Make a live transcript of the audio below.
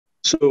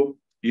So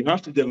you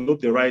have to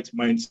develop the right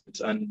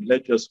mindset, and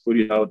let's just put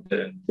it out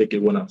there and take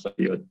it one after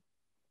the other.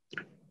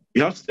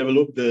 You have to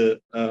develop the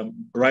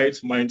right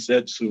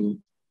mindset to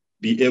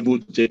be able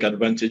to take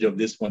advantage of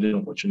these funding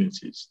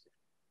opportunities.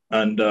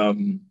 And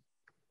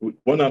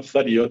one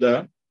after the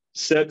other,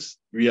 set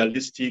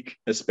realistic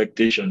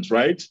expectations,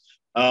 right?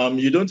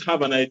 You don't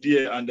have an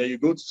idea and then you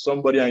go to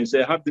somebody and you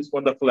say, I have this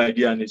wonderful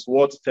idea and it's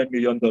worth $10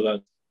 million.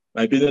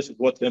 My business is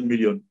worth 10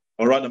 million.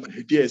 Or rather, my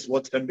idea is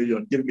worth 10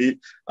 million. Give me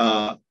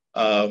 1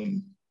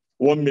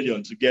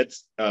 million to get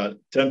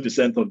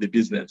 10% of the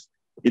business.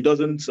 It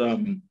doesn't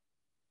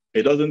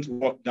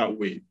work that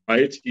way,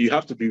 right? You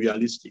have to be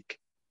realistic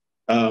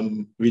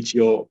with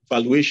your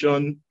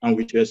valuation and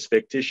with your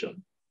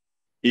expectation.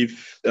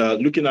 If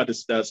looking at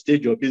the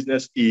stage your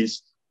business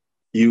is,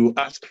 you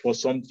ask for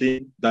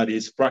something that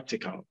is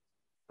practical,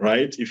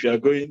 right? If you are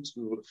going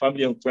to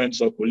family and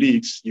friends or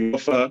colleagues, you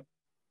offer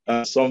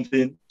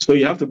something. So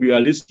you have to be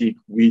realistic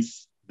with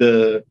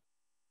the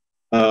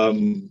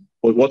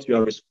what you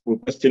are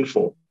requesting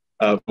for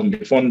from the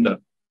funder.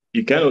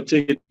 You cannot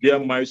take it their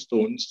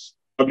milestones.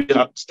 Probably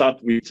have to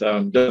start with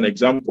just an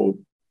example.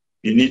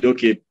 You need,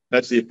 okay,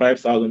 let's say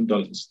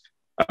 $5,000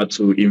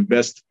 to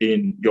invest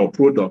in your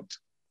product.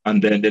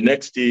 And then the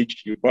next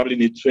stage, you probably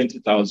need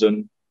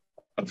 20,000,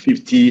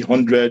 50,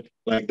 100,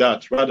 like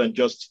that, rather than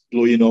just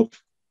blowing up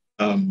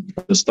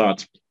at the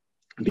start.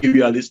 Be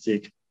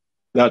realistic.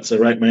 That's the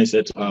right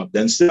mindset to have.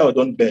 Then sell,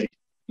 don't beg.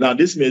 Now,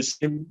 this may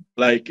seem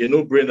like a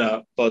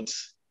no-brainer, but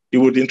it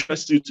would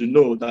interest you to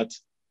know that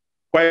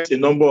quite a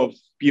number of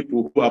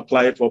people who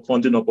apply for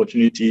funding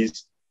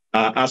opportunities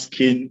are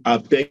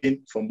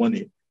begging for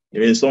money. I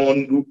mean,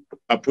 someone who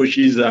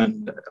approaches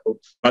and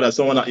rather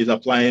someone is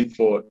applying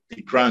for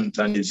a grant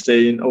and is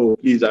saying, oh,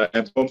 please, I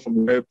have come from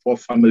a very poor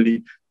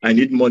family. I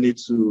need money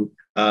to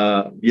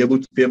be able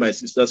to pay my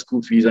sister's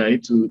school fees. I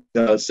need to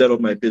set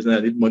up my business.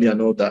 I need money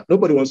and all that.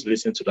 Nobody wants to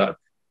listen to that.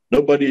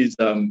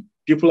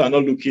 People are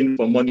not looking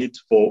for money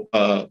for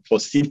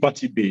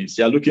sympathy base.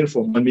 They are looking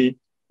for money.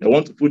 They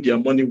want to put their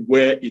money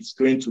where it's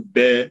going to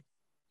bear,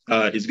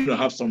 it's going to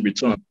have some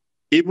return.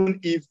 Even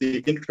if the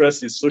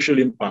interest is social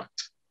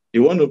impact, they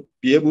want to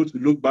be able to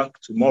look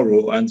back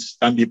tomorrow and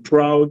be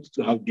proud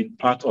to have been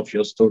part of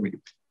your story.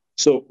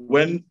 So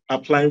when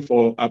applying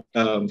for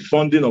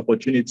funding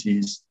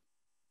opportunities,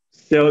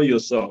 sell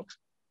yourself.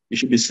 You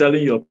should be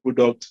selling your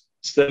product,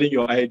 selling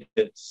your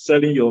idea,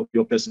 selling your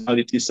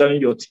personality, selling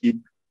your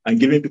team, and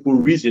giving people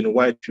reason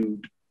why to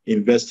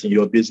invest in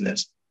your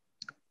business.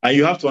 And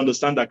you have to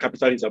understand that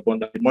capital is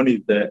abundant. The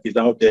money is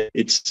out there.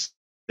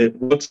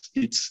 What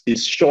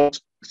it's short,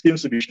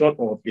 seems to be short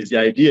of is the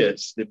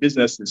ideas, the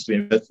businesses to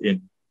invest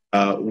in.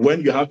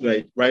 When you have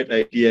the right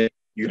idea,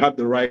 you have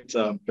the right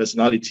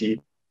personality,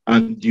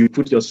 and you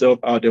put yourself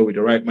out there with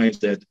the right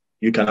mindset,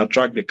 you can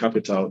attract the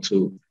capital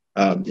to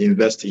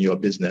invest in your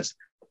business.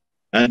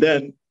 And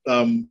then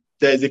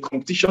there's a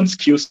competition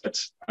skill set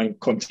and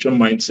competition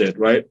mindset,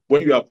 right?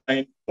 When you are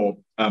applying for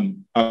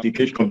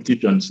application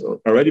competitions, I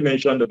already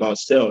mentioned about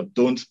sell,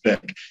 don't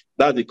beg.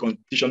 That's the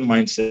competition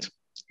mindset.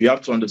 You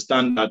have to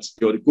understand that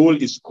your goal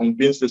is to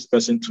convince this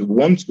person to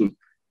want to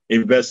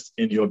invest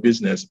in your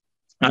business.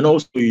 And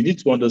also, you need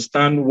to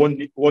understand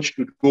what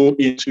should go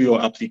into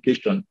your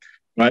application,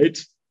 right?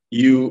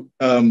 You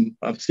have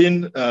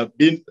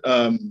been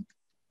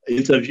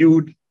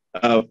interviewed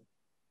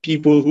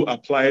people who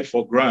applied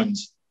for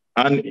grants.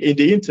 And in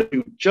the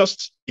interview,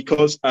 just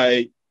because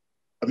the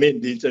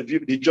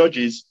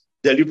judges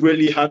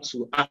deliberately had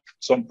to ask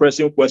some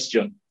pressing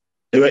questions,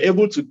 they were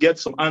able to get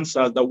some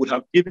answers that would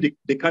have given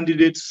the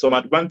candidates some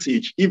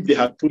advantage if they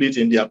had put it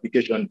in the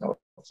application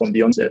from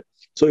the onset.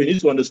 So you need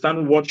to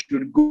understand what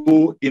should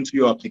go into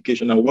your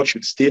application and what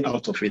should stay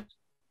out of it.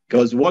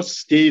 Because what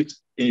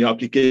stays in your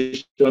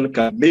application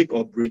can make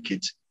or break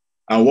it.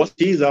 And what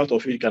stays out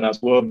of it can as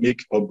well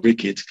make or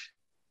break it.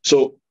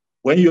 So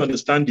when you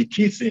understand the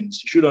key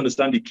things, you should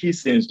understand the key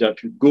things that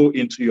should go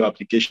into your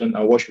application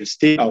and what should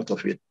stay out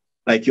of it.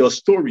 Like your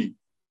story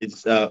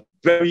is a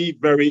very,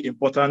 very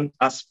important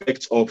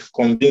aspect of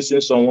convincing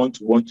someone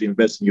to want to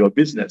invest in your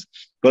business.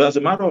 But as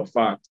a matter of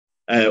fact,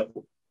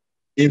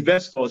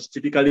 investors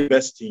typically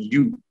invest in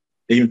you.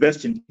 They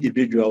invest in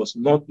individuals,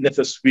 not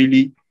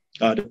necessarily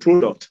the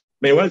product.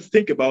 I mean, when you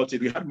think about it,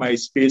 we had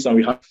MySpace and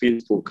we had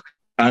Facebook,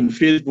 and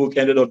Facebook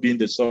ended up being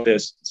the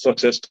success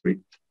story.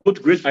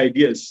 Both great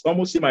ideas,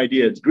 almost same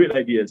ideas, great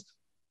ideas,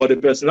 but the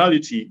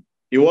personality,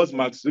 it was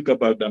Mark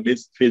Zuckerberg that made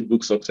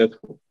Facebook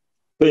successful.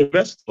 So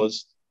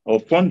investors or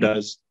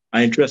funders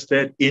are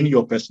interested in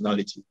your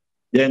personality.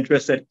 They're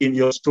interested in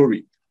your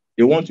story.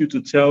 They want you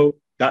to tell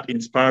that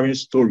inspiring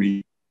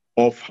story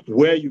of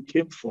where you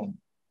came from,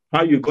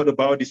 how you got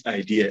about this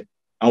idea,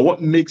 and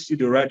what makes you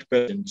the right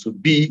person to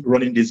be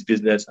running this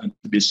business and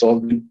to be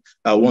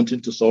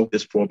wanting to solve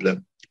this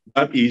problem.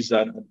 That is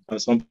something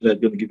that's going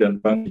to give you an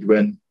advantage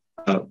when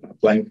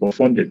applying for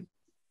funding.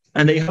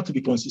 And then you have to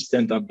be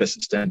consistent and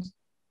persistent.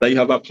 That you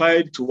have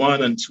applied to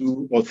 1 and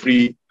 2 or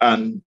 3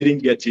 and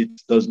didn't get it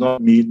does not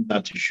mean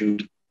that you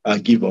should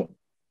give up.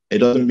 It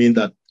doesn't mean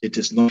that it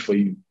is not for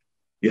you.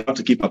 You have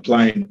to keep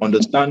applying,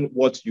 understand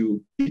what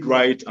you did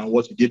right and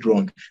what you did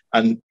wrong.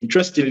 And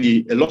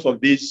interestingly, a lot of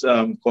these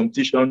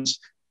competitions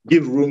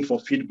give room for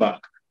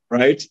feedback,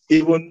 right?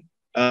 Even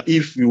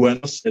if you were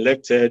not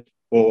selected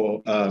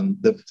for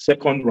the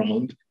second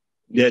round,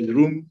 there's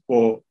room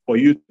for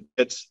you to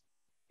get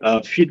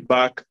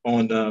feedback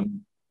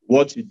on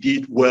what you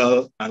did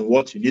well and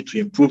what you need to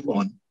improve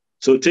on.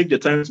 So take the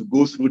time to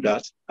go through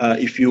that.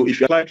 If you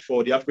applied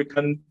for the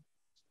African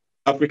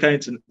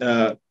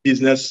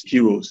Business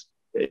Heroes,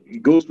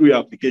 go through your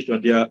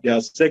application. There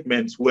are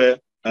segments where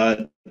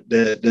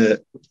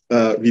the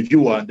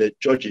reviewer and the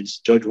judges,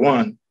 Judge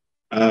One,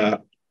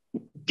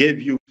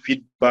 gave you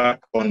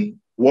feedback on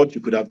what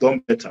you could have done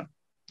better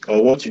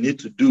or what you need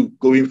to do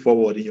going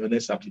forward in your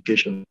next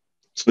application.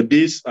 So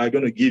these are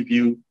going to give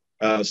you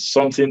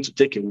something to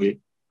take away,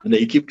 and then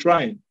you keep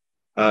trying.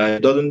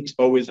 It doesn't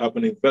always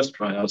happen in first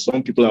trial.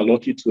 Some people are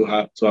lucky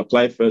to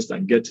apply first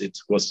and get it,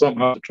 but some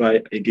have to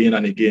try again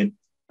and again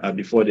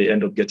before they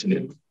end up getting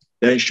it.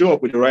 Then show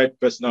up with the right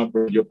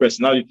your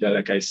personality,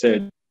 like I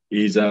said,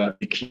 is a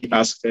key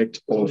aspect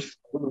of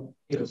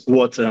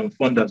what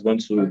funders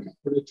want to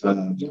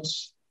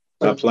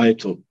apply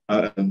to,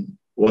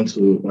 want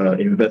to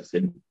invest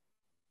in.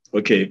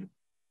 Okay.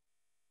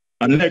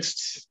 And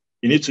next,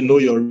 you need to know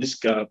your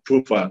risk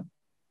profile.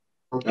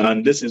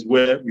 And this is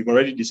where we've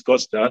already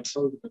discussed that.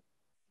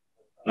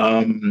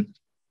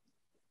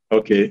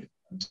 Okay,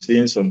 I'm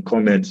seeing some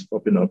comments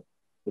popping up.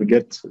 We'll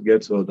get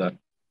to all that.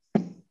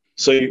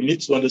 So you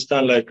need to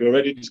understand, like we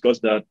already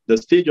discussed, that the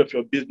stage of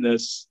your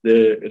business,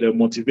 the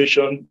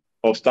motivation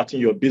of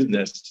starting your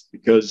business,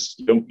 because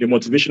the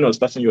motivation of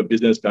starting your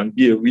business can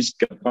be a risk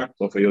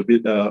factor for your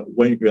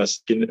when you are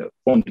seeking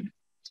funding.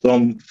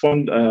 Some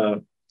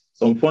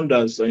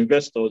funders or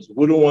investors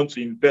wouldn't want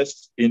to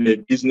invest in a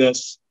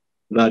business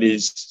that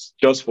is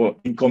just for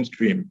income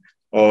stream,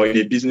 or in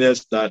a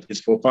business that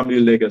is for family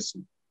legacy,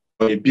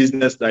 or a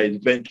business that is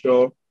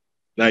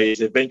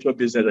a venture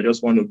business that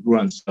just want to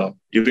grow and sell.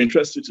 You'll be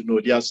interested to know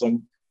there are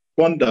some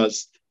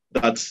funders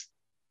that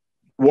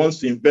wants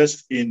to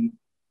invest in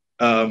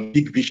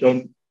big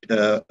vision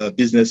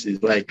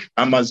businesses like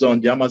Amazon,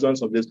 the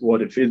Amazons of this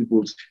world, the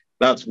Facebooks.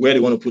 That's where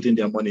they want to put in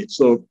their money.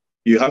 So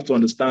you have to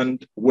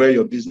understand where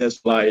your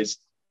business lies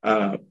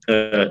in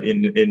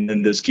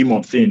the scheme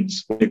of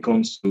things when it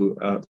comes to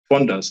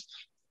funders.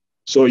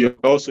 So you're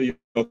also your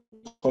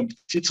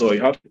competitor.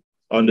 You have to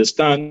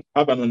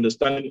have an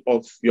understanding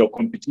of your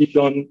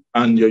competition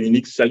and your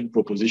unique selling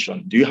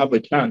proposition. Do you have a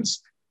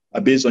chance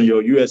based on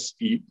your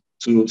USP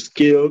to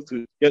scale,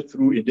 to get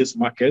through in this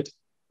market?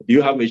 Do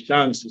you have a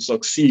chance to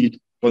succeed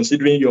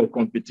considering your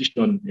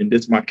competition in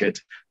this market?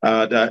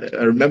 I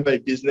remember a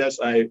business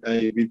I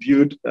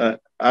reviewed,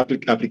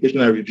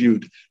 application I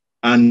reviewed,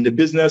 and the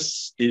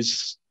business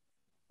is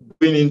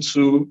going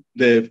into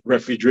the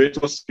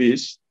refrigerator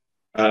space.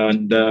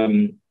 And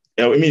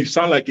it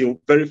sounds like a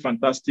very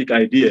fantastic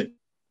idea,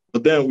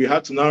 but then we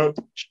had to now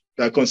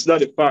consider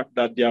the fact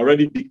that there are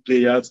already big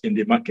players in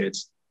the market.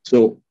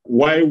 So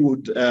why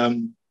would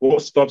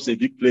what stops a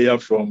big player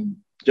from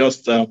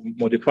just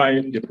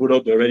modifying the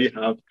product they already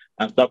have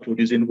and start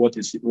producing what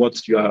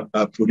you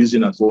are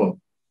producing as well?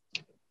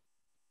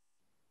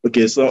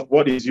 Okay, so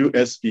what is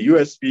USP?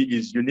 USP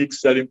is unique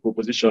selling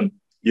proposition,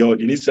 your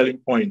unique selling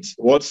point.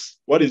 What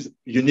is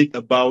unique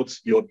about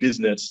your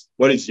business?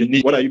 What is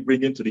unique? What are you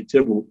bringing to the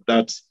table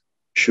that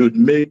should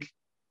make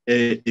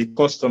a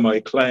customer,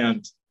 a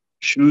client,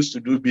 choose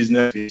to do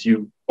business with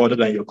you other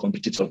than your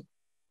competitor?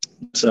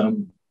 It's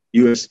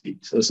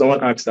USP. So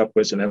someone asked that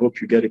question. I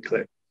hope you get it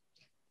clear.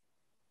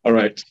 All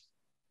right.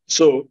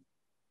 So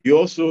you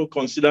also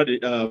consider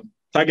the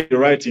target the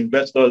right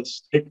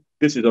investors.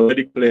 This is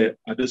already clear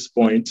at this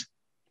point.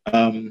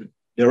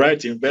 The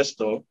right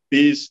investor,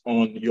 based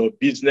on your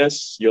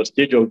business, your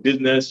stage of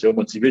business, your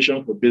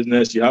motivation for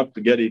business, you have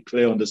to get a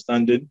clear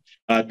understanding.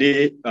 Are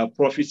they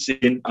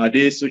profit-seeking? Are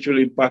they social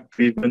impact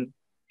driven?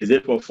 Is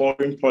it for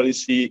foreign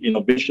policy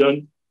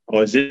innovation,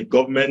 or is it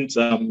government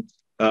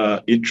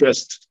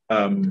interest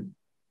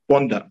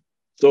funder?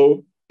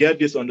 So get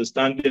this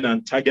understanding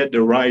and target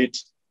the right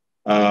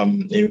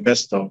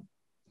investor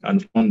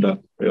and funder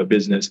for your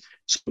business.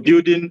 So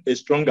building a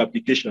strong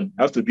application,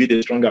 have to build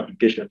a strong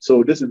application.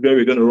 So this is where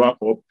we're going to wrap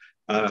up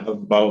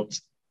about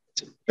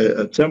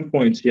 10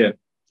 points here.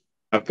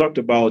 I've talked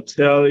about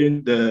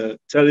telling the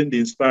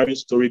inspiring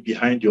story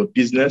behind your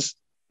business.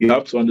 You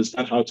have to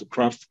understand how to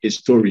craft a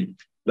story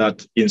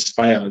that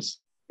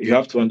inspires. You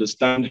have to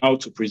understand how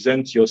to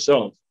present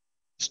yourself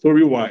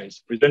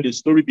story-wise, present the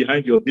story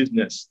behind your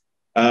business.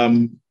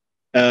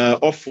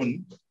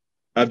 Often,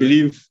 I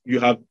believe you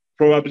have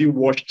probably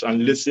watched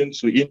and listened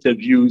to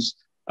interviews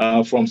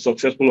from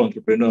successful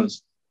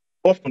entrepreneurs.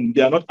 Often,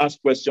 they are not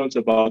asked questions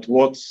about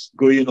what's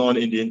going on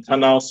in the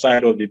internal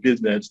side of the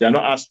business. They are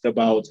not asked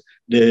about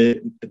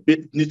the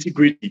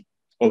nitty-gritty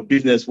of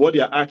business. What they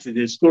are asked is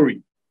a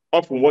story.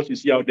 Often, what you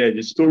see out there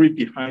is a story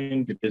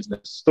behind the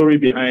business, story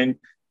behind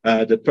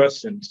the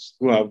persons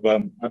who have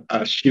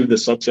achieved the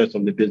success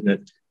of the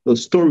business.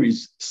 Those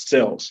stories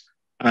sells.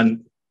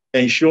 And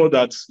ensure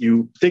that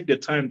you take the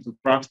time to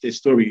craft a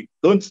story.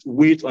 Don't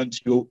wait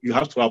until you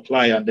have to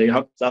apply and then you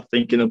have to start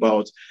thinking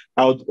about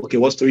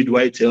what story do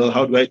I tell?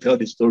 How do I tell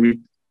the story?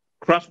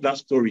 Craft that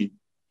story,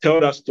 tell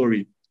that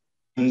story.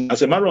 And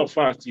as a matter of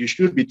fact, you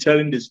should be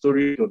telling the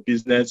story of your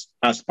business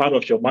as part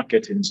of your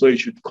marketing. So it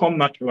should come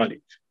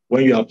naturally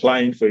when you're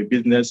applying for a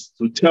business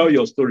to tell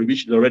your story,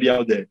 which is already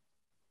out there.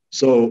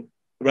 So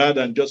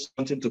rather than just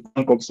wanting to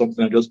crank up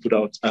something and just put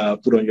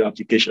on your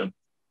application.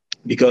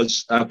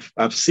 Because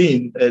I've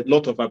seen a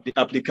lot of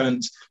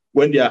applicants,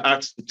 when they are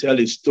asked to tell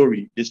a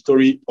story, the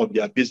story of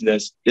their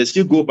business, they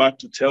still go back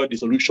to tell the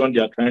solution they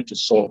are trying to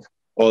solve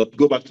or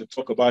go back to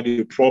talk about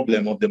the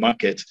problem of the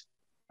market.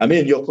 I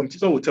mean, your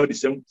competitor will tell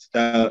say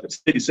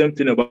the same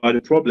thing about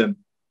the problem.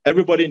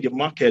 Everybody in the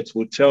market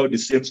will tell the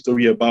same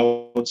story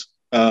about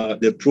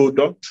the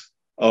product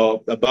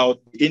or about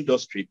the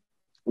industry.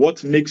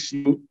 What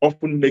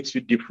often makes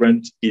you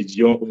different is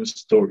your own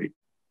story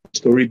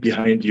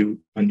behind you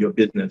and your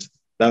business.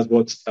 That's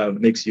what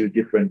makes you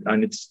different.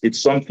 And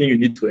it's something you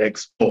need to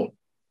explore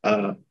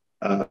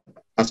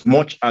as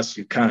much as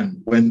you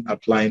can when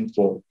applying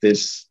for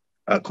these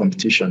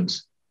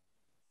competitions.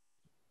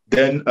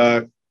 Then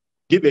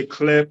give a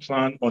clear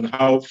plan on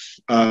how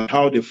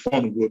the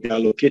fund will be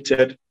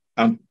allocated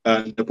and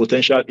the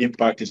potential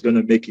impact it's going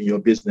to make in your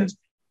business.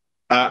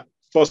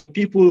 For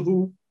people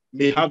who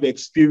may have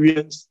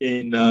experience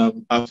in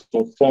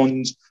for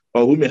funds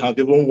or who may have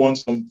even won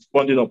some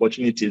funding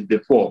opportunities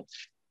before,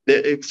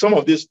 some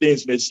of these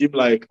things may seem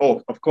like,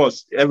 oh, of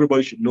course,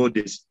 everybody should know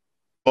this.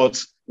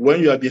 But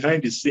when you are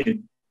behind the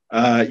scene,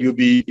 you'll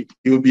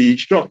be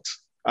shocked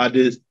at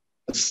the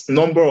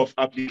number of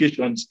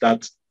applications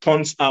that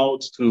turns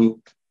out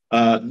to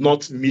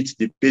not meet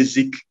the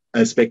basic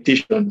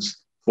expectations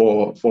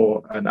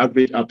for an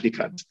average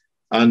applicant.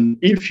 And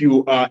if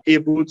you are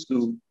able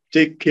to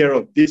take care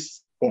of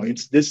these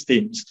points, these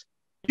things,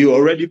 you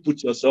already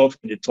put yourself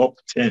in the top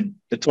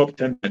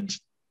 10%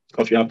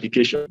 of your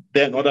application.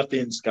 Then other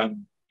things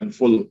can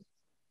follow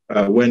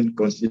when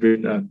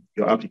considering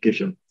your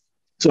application.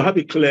 So have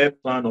a clear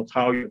plan of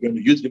how you're going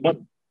to use the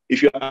money.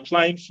 If you're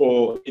applying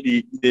for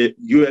the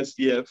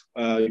USDF,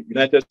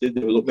 United States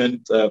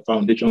Development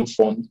Foundation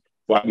Fund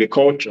for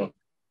Agriculture,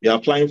 you're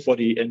applying for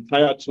the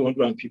entire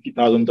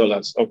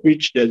 $250,000, of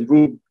which there's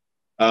room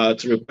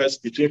to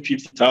request between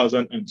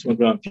 $50,000 and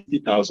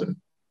 $250,000.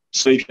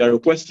 So if you're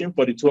requesting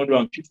for the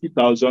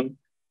 $250,000,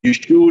 you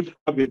should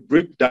have a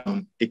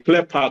breakdown, a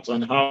clear path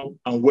on how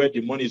and where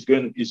the money is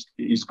going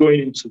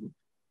into,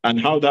 and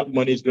how that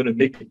money is going to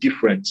make a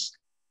difference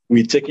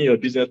with taking your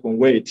business from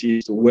where it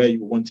is to where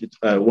you want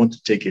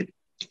to take it.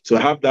 So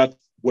have that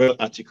well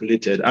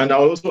articulated. And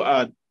I'll also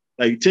add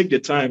that you take the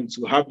time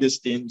to have these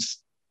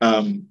things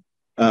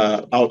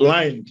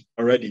outlined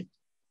already.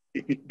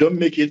 Don't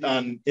make it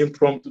an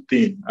impromptu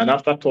thing, an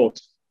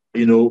afterthought.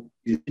 You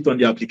sit on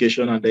the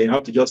application and then you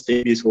have to just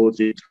take this whole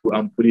thing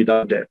and put it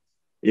out there.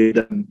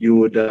 You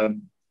would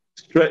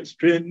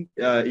strain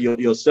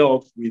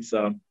yourself with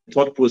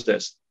thought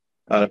process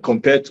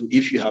compared to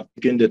if you have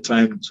taken the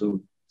time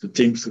to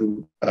think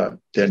through the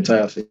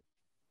entire thing.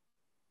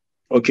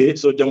 Okay,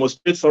 so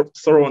demonstrate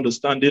thorough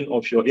understanding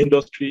of your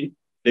industry,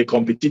 the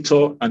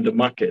competitor, and the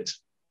market.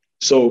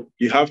 So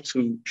you have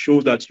to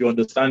show that you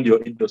understand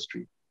your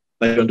industry,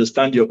 that you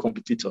understand your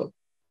competitor,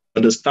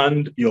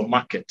 understand your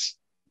market.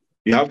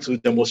 You have to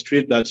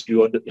demonstrate that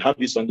you have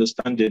this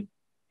understanding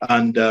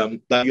and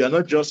that you are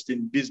not just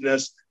in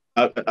business.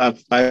 I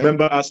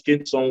remember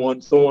asking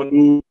someone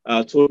who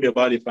told me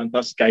about a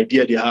fantastic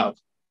idea they have.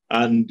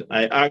 And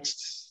I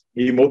asked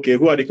him, okay,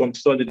 who are the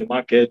competitors in the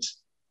market?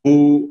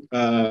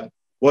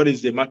 What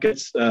is the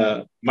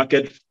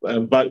market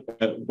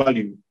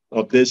value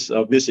of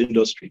this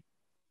industry?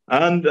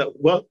 And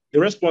well, the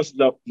response is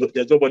that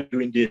there's nobody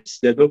doing this.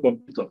 There's no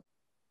competitor.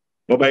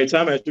 But by the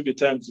time I took the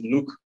time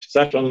to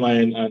search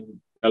online and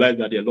realize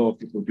that there are a lot of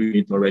people doing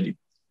it already.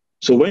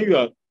 So when you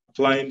are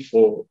applying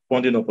for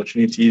funding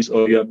opportunities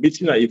or you are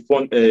meeting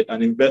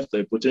an investor,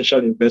 a potential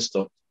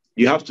investor,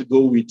 you have to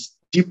go with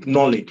deep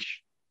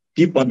knowledge,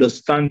 deep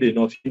understanding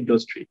of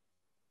industry,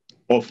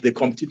 of the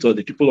competitor,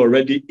 the people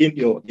already in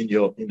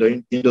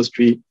the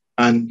industry,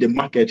 and the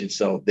market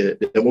itself, the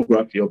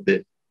demography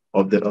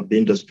of the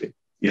industry.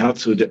 You have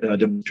to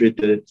demonstrate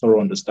the thorough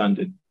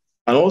understanding,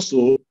 and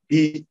also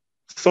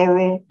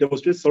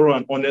demonstrate thorough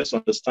and honest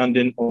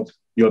understanding of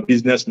your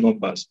business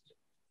numbers.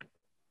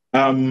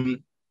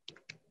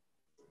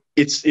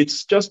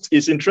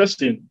 It's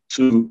interesting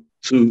to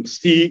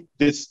see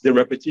the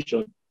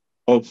repetition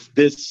of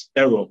this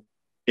error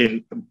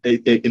in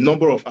a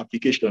number of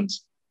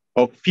applications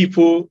of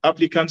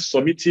applicants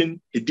submitting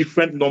a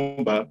different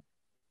number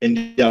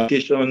in the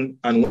application,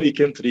 and when it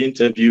came to the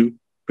interview,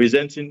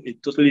 presenting a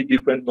totally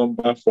different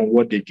number from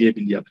what they gave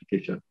in the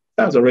application.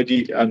 That's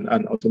already an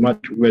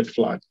automatic red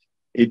flag.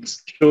 It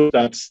shows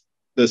that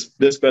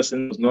this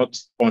person does not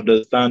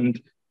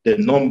understand the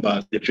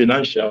numbers, the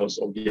financials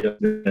of the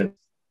business.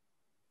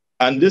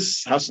 And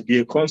this has to be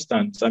a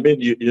constant. I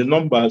mean, your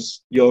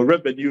numbers, your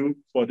revenue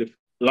for the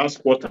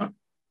last quarter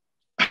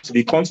to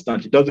be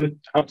constant. It doesn't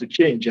have to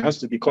change. It has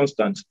to be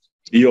constant.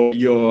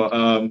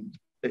 Your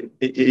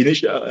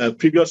initial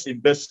previous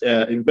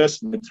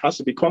investment has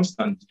to be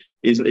constant.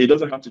 It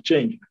doesn't have to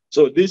change.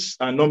 So these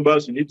are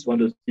numbers you need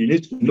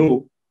to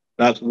know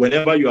that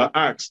whenever you are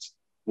asked,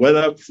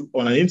 whether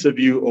on an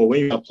interview or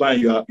when you apply,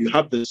 you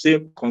have the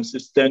same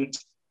consistent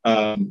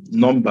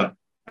number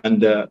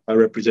and a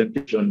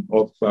representation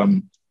of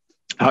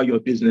how your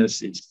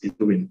business is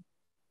doing.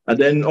 And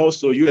then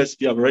also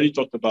USP, I've already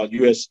talked about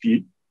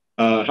USP.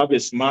 Have a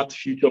smart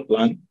future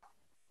plan.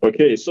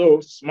 Okay,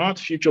 so smart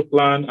future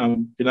plan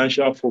and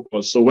financial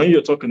focus. So when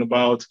you're talking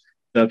about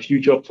the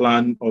future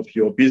plan of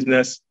your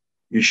business,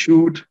 you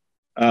should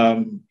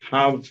have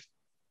a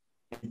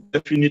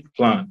definite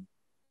plan,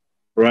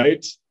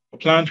 right? A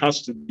plan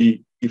has to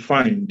be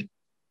defined.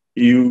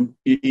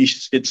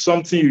 It's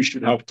something you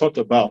should have thought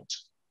about.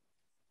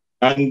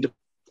 And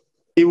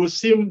it would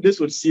seem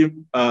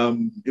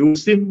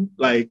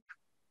like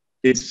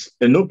it's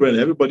a no-brainer.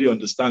 Everybody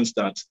understands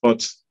that,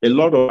 but a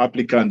lot of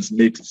applicants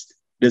make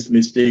this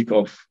mistake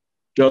of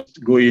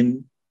just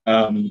going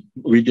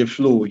with the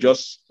flow,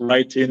 just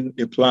writing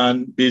a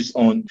plan based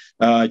on,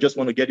 I just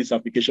want to get this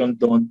application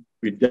done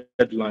with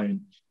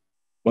deadline.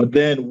 But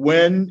then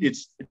when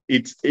it's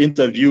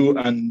interview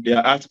and they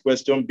are asked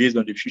questions based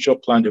on the future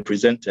plan they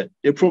presented,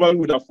 they probably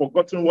would have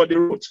forgotten what they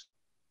wrote.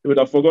 They would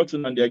have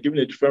forgotten and they are giving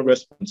a different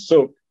response.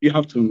 So you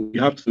have to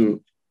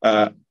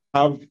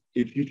have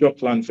a future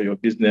plan for your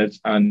business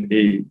and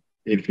a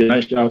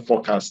financial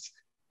forecast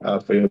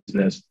for your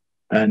business,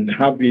 and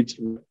have it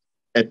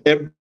at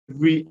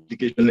every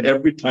application,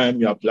 every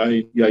time you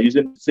apply, you are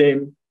using the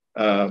same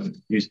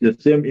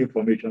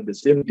information, the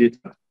same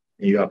data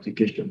in your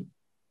application.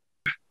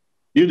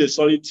 Build a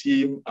solid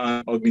team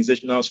and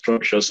organizational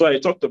structure. So I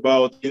talked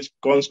about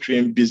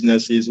on-stream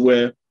businesses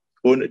where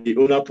the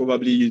owner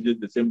probably uses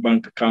the same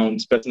bank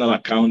accounts, personal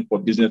account for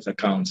business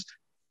accounts.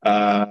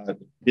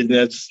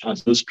 Business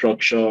has no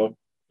structure.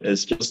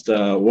 It's just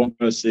one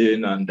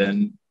person and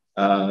then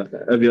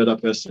every other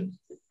person.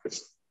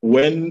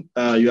 When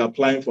you're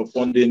applying for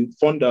funding,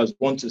 funders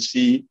want to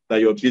see that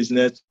your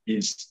business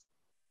is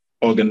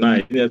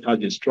organized, business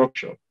has a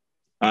structure,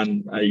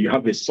 and you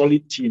have a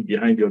solid team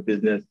behind your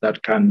business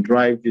that can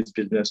drive this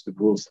business to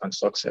growth and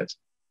success.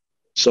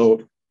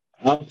 So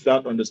have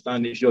that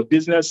understanding. If your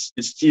business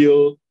is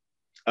still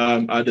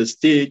at the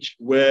stage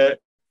where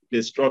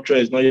the structure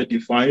is not yet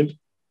defined,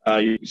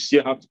 you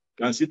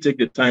can still take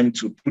the time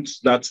to put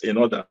that in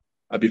order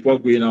before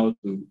going out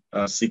to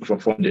seek for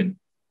funding.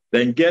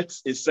 Then get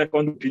a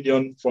second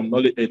opinion from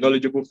a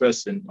knowledgeable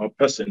person or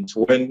persons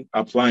when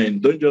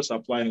applying. Don't just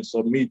apply and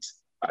submit.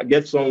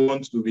 Get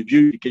someone to review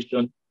your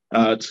application,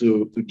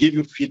 to give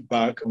you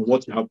feedback on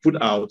what you have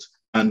put out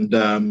and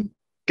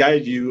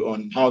guide you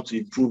on how to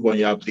improve on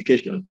your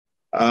application.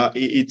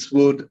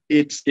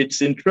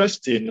 It's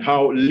interesting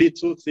how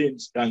little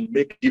things can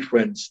make a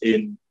difference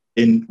in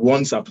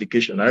one's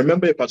application. I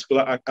remember a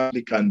particular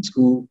applicant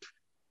who,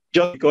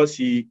 just because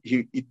he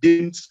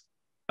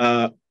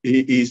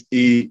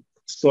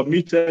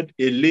submitted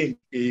a link,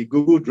 a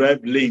Google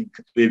Drive link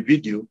to a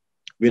video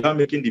without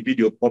making the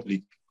video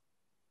public.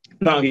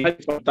 Now he had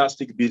a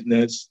fantastic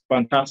business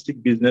plan,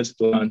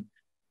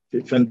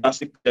 a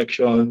fantastic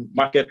projection,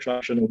 market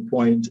traction on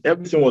point,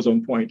 everything was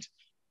on point.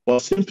 But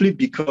simply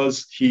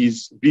because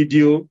his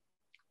video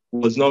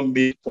was not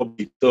made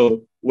public,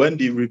 so when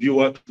the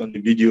reviewer clicked on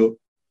the video,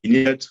 he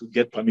needed to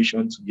get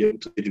permission to be able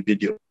to see the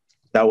video.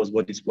 That was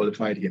what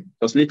disqualified him.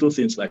 Just little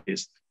things like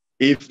this.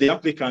 If the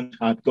applicant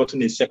had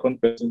gotten a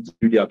second person to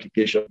do the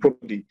application,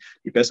 probably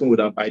the person would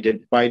have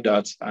identified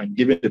that and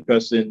given the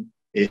person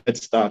a head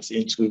start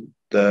into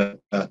the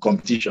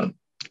competition.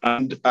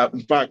 And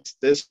in fact,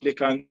 this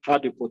applicant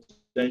had the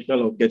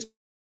potential of getting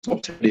a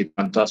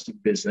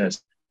fantastic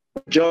business.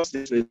 Just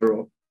this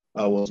little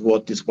was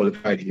what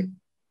disqualified him.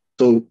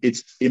 So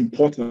it's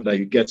important that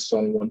you get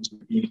someone to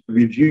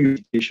review your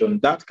application.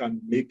 That can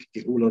make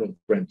a whole lot of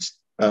difference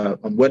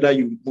on whether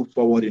you move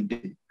forward in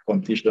the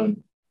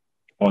competition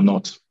or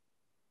not.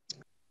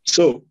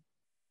 So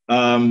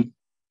I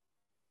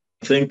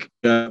think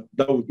that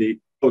would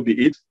be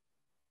it.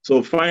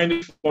 So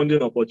finding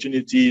funding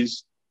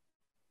opportunities,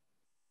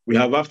 we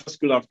have After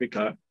School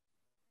Africa,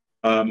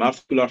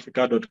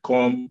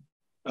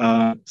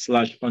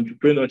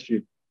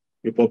 afterschoolafrica.com/entrepreneurship.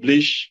 We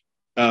publish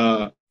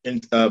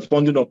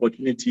funding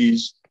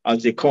opportunities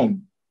as they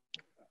come.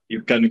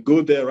 You can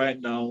go there right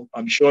now.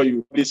 I'm sure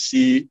you will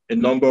see a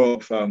number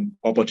of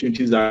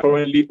opportunities that are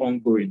currently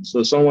ongoing.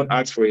 So someone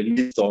asked for a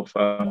list of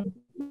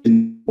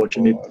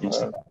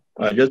opportunities.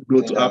 Just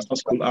go to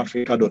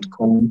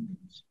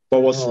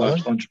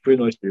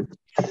afterschoolafrica.com/entrepreneurship,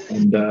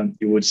 and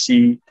you will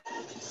see,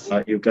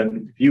 you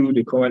can view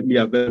the currently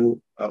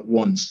available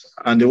ones.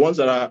 And the ones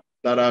that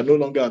are no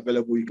longer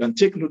available, you can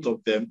take note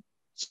of them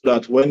so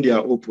that when they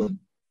are open,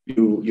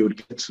 you will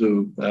get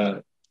to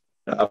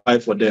apply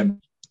for them.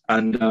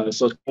 And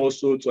so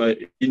also to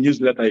a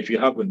newsletter if you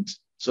haven't,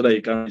 so that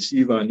you can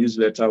receive our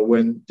newsletter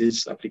when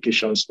these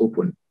applications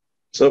open.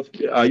 So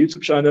our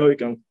YouTube channel, you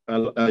can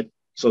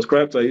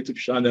subscribe to our YouTube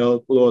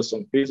channel, follow us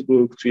on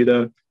Facebook,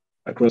 Twitter,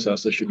 across our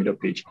social media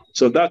page.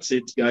 So that's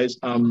it, guys.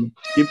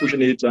 Keep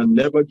pushing it and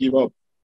never give up.